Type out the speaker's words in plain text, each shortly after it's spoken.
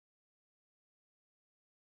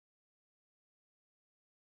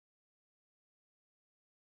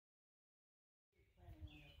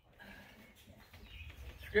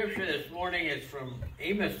Scripture this morning is from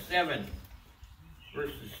Amos 7,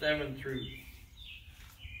 verses 7 through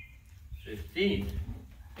 15.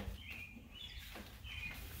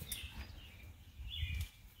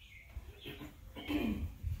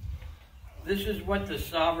 This is what the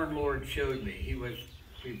sovereign Lord showed me. He was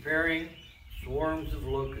preparing swarms of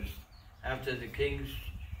locusts after the king's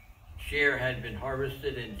share had been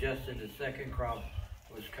harvested and just as the second crop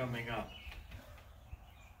was coming up.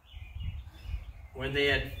 When they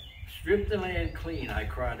had stripped the land clean, I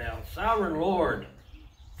cried out, "Sovereign Lord,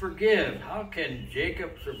 forgive. How can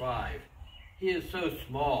Jacob survive? He is so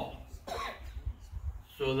small."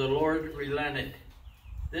 So the Lord relented.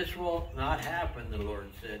 "This will not happen," the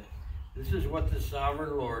Lord said. "This is what the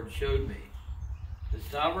sovereign Lord showed me." The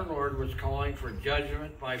sovereign Lord was calling for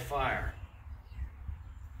judgment by fire.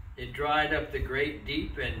 It dried up the great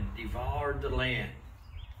deep and devoured the land.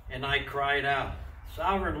 And I cried out,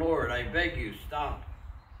 "Sovereign Lord, I beg you, stop.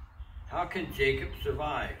 How can Jacob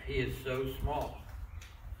survive? He is so small."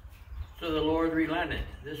 So the Lord relented.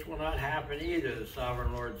 "This will not happen either," the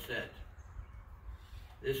sovereign Lord said.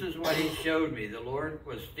 This is what he showed me. The Lord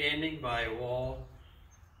was standing by a wall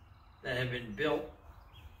that had been built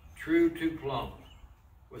true to plumb,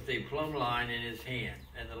 with a plumb line in his hand.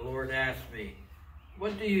 And the Lord asked me,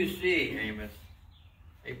 "What do you see, Amos?"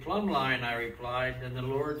 "A plumb line," I replied. Then the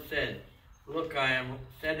Lord said, "Look, I am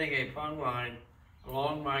setting a plumb line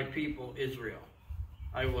along my people Israel.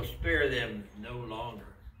 I will spare them no longer.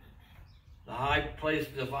 The high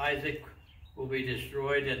places of Isaac will be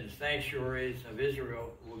destroyed, and the sanctuaries of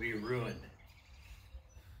Israel will be ruined.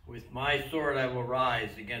 With my sword I will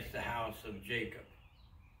rise against the house of Jacob."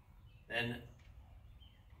 Then,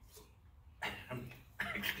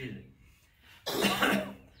 excuse me.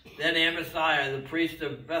 Then Amaziah, the priest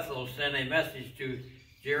of Bethel, sent a message to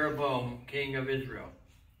Jeroboam, king of Israel.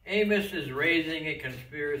 "Amos is raising a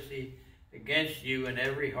conspiracy against you in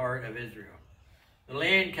every heart of Israel. The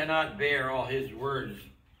land cannot bear all his words.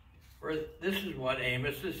 For this is what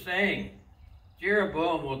Amos is saying.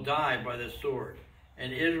 Jeroboam will die by the sword,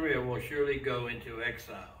 and Israel will surely go into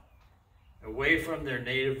exile, away from their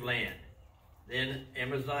native land." Then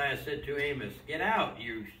Amaziah said to Amos, "Get out,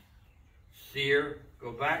 you seer.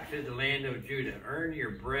 Go back to the land of Judah. Earn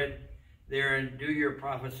your bread there and do your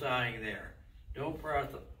prophesying there. Don't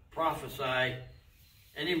prophesy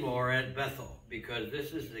anymore at Bethel, because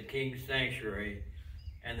this is the king's sanctuary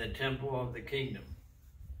and the temple of the kingdom."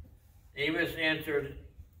 Amos answered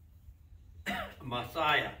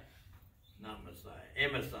Amaziah,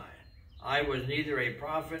 "I was neither a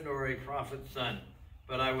prophet nor a prophet's son,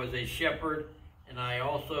 but I was a shepherd, and I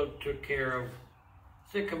also took care of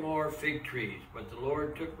sycamore fig trees. But the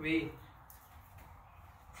Lord took me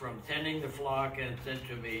from tending the flock and said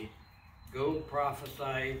to me, 'Go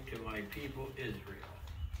prophesy to my people Israel.'"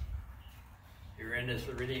 Here ends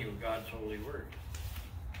the reading of God's holy word.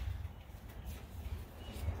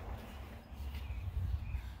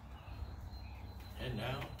 And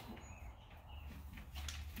now,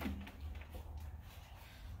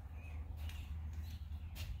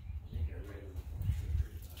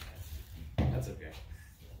 that's okay.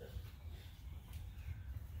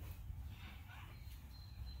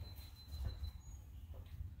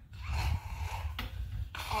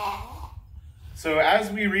 So as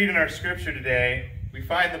we read in our scripture today, we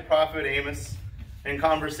find the prophet Amos in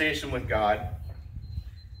conversation with God.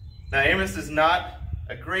 Now, Amos is not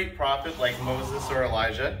a great prophet like Moses or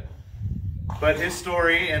Elijah, but his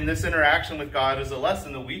story and this interaction with God is a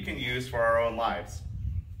lesson that we can use for our own lives.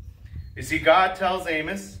 You see, God tells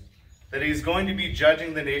Amos that he's going to be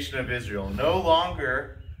judging the nation of Israel. No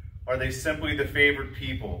longer are they simply the favored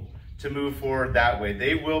people to move forward that way.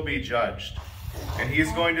 They will be judged. And he's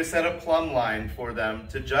going to set a plumb line for them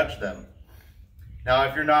to judge them. Now,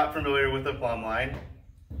 if you're not familiar with a plumb line,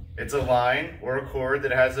 it's a line or a cord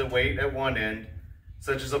that has a weight at one end,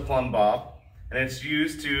 such as a plumb bob, and it's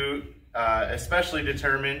used to especially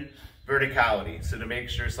determine verticality, so to make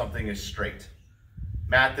sure something is straight.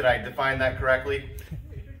 Matt, did I define that correctly?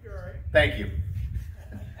 Thank you.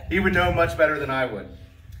 He would know much better than I would.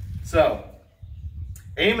 So,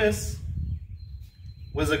 Amos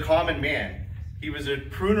was a common man. He was a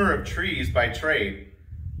pruner of trees by trade,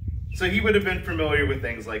 so he would have been familiar with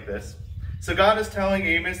things like this. So God is telling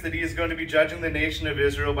Amos that he is going to be judging the nation of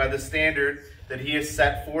Israel by the standard that he has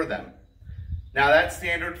set for them. Now, that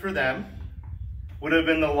standard for them would have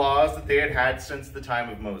been the laws that they had had since the time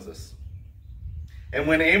of Moses. And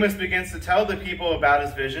when Amos begins to tell the people about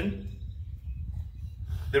his vision,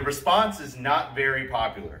 the response is not very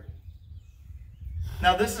popular.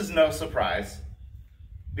 Now, this is no surprise,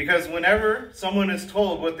 because whenever someone is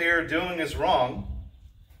told what they are doing is wrong,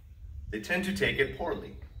 they tend to take it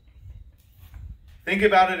poorly. Think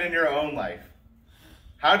about it in your own life.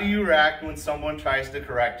 How do you react when someone tries to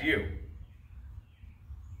correct you?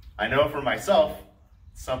 I know for myself,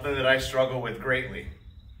 it's something that I struggle with greatly.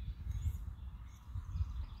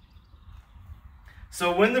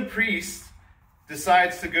 So when the priest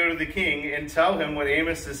decides to go to the king and tell him what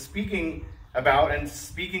Amos is speaking about and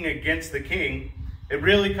speaking against the king, it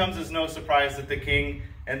really comes as no surprise that the king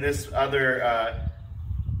and this other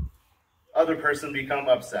person become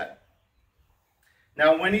upset.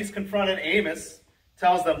 Now, when he's confronted, Amos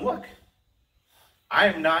tells them, look, I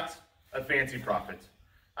am not a fancy prophet.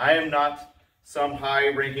 I am not some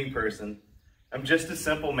high-ranking person. I'm just a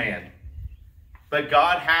simple man. But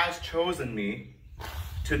God has chosen me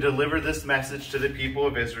to deliver this message to the people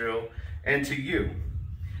of Israel and to you.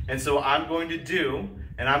 And so I'm going to do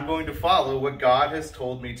and I'm going to follow what God has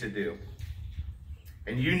told me to do.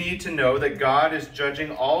 And you need to know that God is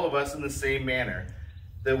judging all of us in the same manner,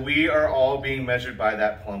 that we are all being measured by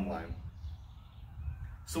that plumb line.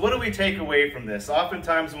 So what do we take away from this?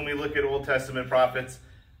 Oftentimes when we look at Old Testament prophets,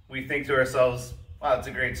 we think to ourselves, wow, it's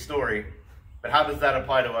a great story, but how does that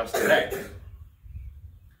apply to us today?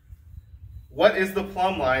 What is the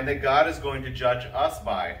plumb line that God is going to judge us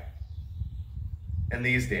by in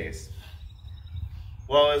these days?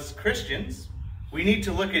 Well, as Christians, we need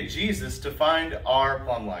to look at Jesus to find our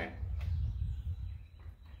plumb line.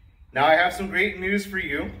 Now, I have some great news for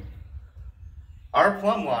you. Our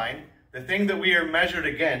plumb line, the thing that we are measured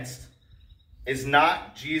against, is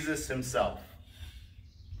not Jesus himself.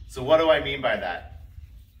 So what do I mean by that?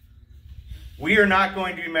 We are not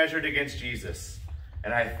going to be measured against Jesus.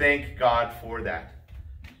 And I thank God for that.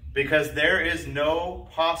 Because there is no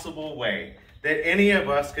possible way that any of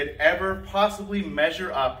us could ever possibly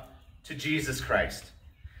measure up to Jesus Christ.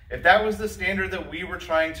 If that was the standard that we were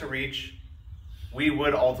trying to reach, we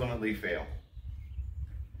would ultimately fail.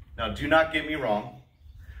 Now, do not get me wrong.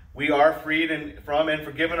 We are freed from and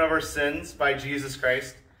forgiven of our sins by Jesus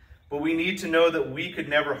Christ, but we need to know that we could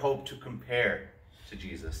never hope to compare to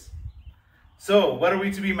Jesus. So, what are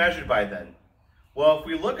we to be measured by then? Well, if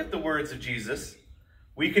we look at the words of Jesus,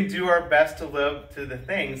 we can do our best to live to the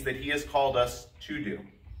things that he has called us to do.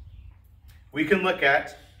 We can look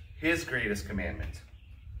at his greatest commandment.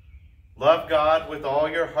 Love God with all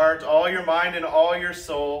your heart, all your mind, and all your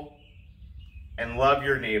soul, and love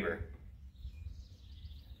your neighbor.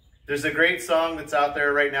 There's a great song that's out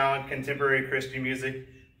there right now in contemporary Christian music.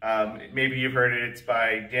 Maybe you've heard it. It's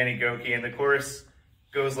by Danny Goki, and the chorus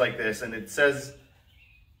goes like this, and it says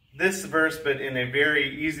this verse, but in a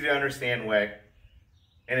very easy to understand way.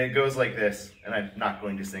 And it goes like this, and I'm not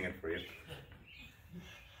going to sing it for you.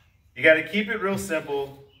 You got to keep it real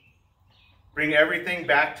simple. Bring everything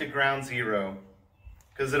back to ground zero.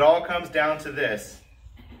 Because it all comes down to this.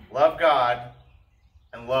 Love God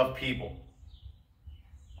and love people.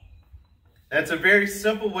 That's a very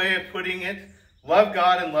simple way of putting it. Love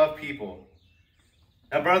God and love people.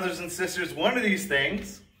 Now, brothers and sisters, one of these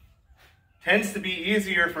things tends to be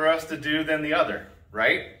easier for us to do than the other,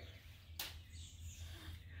 right?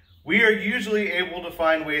 We are usually able to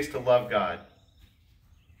find ways to love God.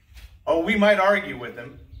 Oh, we might argue with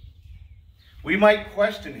him. We might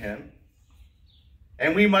question him.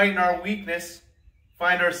 And we might, in our weakness,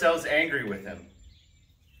 find ourselves angry with him.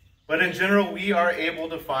 But in general, we are able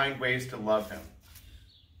to find ways to love him.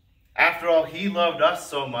 After all, he loved us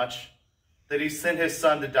so much that he sent his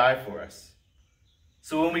son to die for us.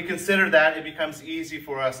 So when we consider that, it becomes easy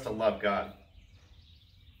for us to love God.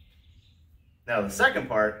 Now, the second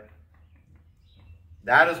part,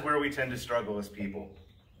 that is where we tend to struggle as people.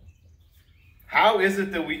 How is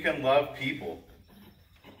it that we can love people?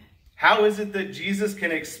 How is it that Jesus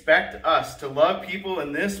can expect us to love people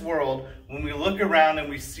in this world when we look around and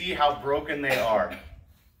we see how broken they are?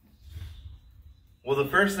 Well, the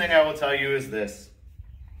first thing I will tell you is this.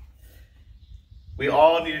 We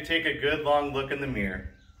all need to take a good long look in the mirror.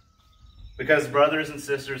 Because brothers and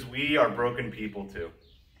sisters, we are broken people too.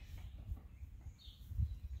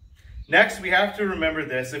 Next, we have to remember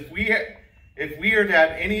this. If we are to have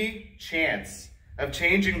any chance of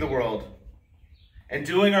changing the world and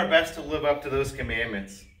doing our best to live up to those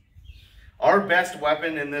commandments, our best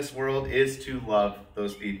weapon in this world is to love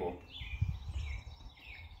those people.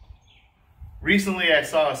 Recently, I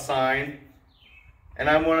saw a sign, and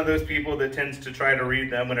I'm one of those people that tends to try to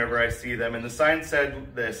read them whenever I see them, and the sign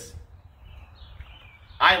said this: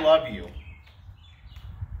 I love you.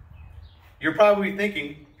 You're probably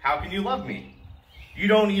thinking, how can you love me? You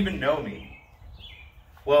don't even know me.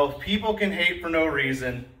 Well, if people can hate for no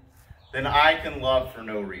reason, then I can love for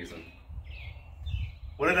no reason.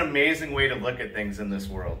 What an amazing way to look at things in this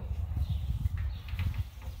world.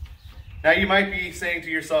 Now you might be saying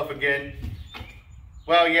to yourself again,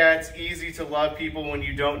 well, yeah, it's easy to love people when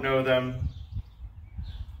you don't know them.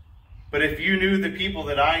 But if you knew the people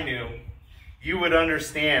that I knew, you would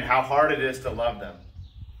understand how hard it is to love them.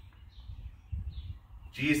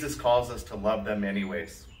 Jesus calls us to love them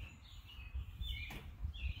anyways.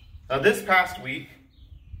 Now, this past week,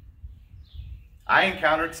 I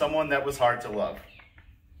encountered someone that was hard to love.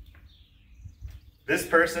 This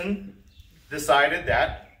person decided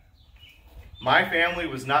that my family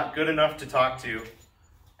was not good enough to talk to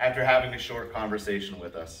after having a short conversation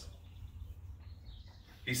with us.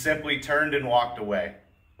 He simply turned and walked away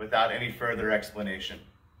without any further explanation.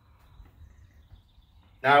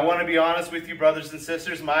 Now, I want to be honest with you, brothers and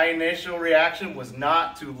sisters. My initial reaction was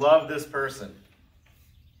not to love this person.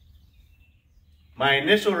 My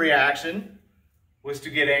initial reaction was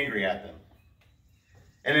to get angry at them.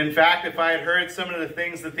 And in fact, if I had heard some of the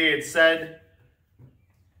things that they had said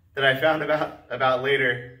that I found about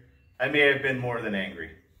later, I may have been more than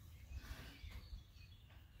angry.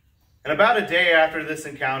 And about a day after this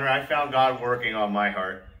encounter, I found God working on my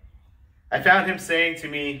heart. I found him saying to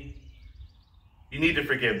me, you need to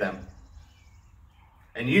forgive them.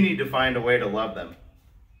 And you need to find a way to love them.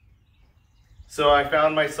 So I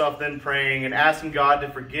found myself then praying and asking God to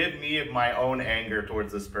forgive me of my own anger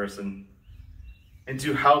towards this person, and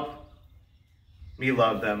to help me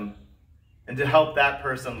love them, and to help that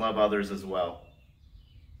person love others as well.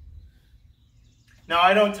 Now,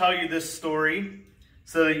 I don't tell you this story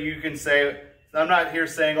so that you can say, I'm not here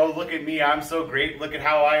saying, oh, look at me, I'm so great, look at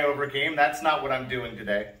how I overcame. That's not what I'm doing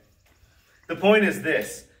today. The point is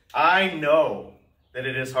this: I know that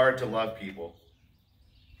it is hard to love people.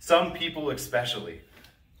 Some people especially.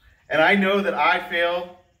 And I know that I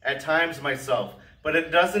fail at times myself, but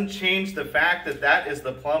it doesn't change the fact that that is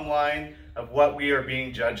the plumb line of what we are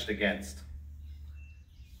being judged against.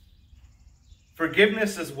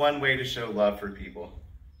 Forgiveness is one way to show love for people.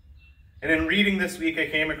 And in reading this week, I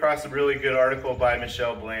came across a really good article by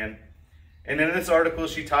Michelle Bland. And in this article,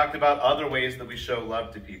 she talked about other ways that we show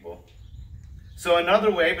love to people. So another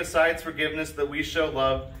way besides forgiveness that we show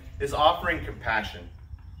love is offering compassion.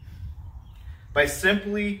 By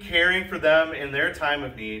simply caring for them in their time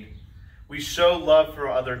of need, we show love for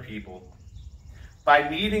other people. By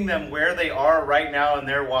meeting them where they are right now in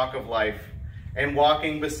their walk of life and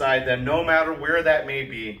walking beside them, no matter where that may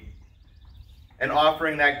be, and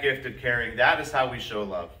offering that gift of caring, that is how we show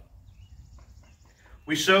love.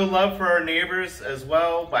 We show love for our neighbors as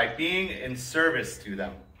well by being in service to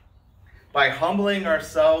them, by humbling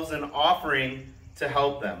ourselves and offering to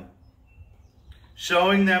help them,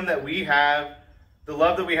 showing them that the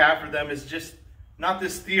love that we have for them is just not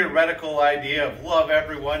this theoretical idea of love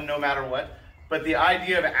everyone no matter what, but the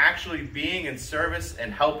idea of actually being in service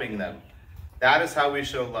and helping them. That is how we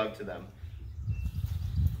show love to them.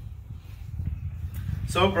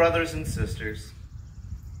 So, brothers and sisters,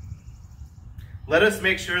 let us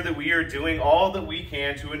make sure that we are doing all that we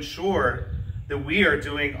can to ensure that we are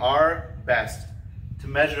doing our best to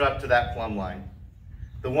measure up to that plumb line,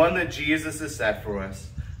 the one that Jesus has set for us,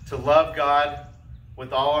 to love God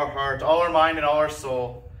with all our heart, all our mind, and all our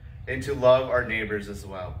soul, and to love our neighbors as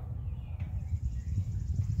well.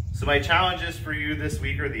 So my challenges for you this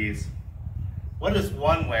week are these. What is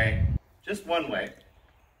one way, just one way,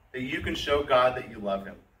 that you can show God that you love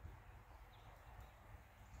him?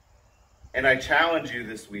 And I challenge you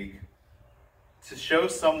this week to show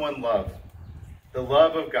someone love, the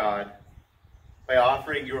love of God, by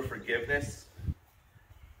offering your forgiveness,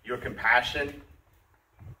 your compassion,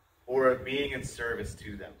 or being in service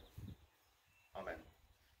to them. Amen.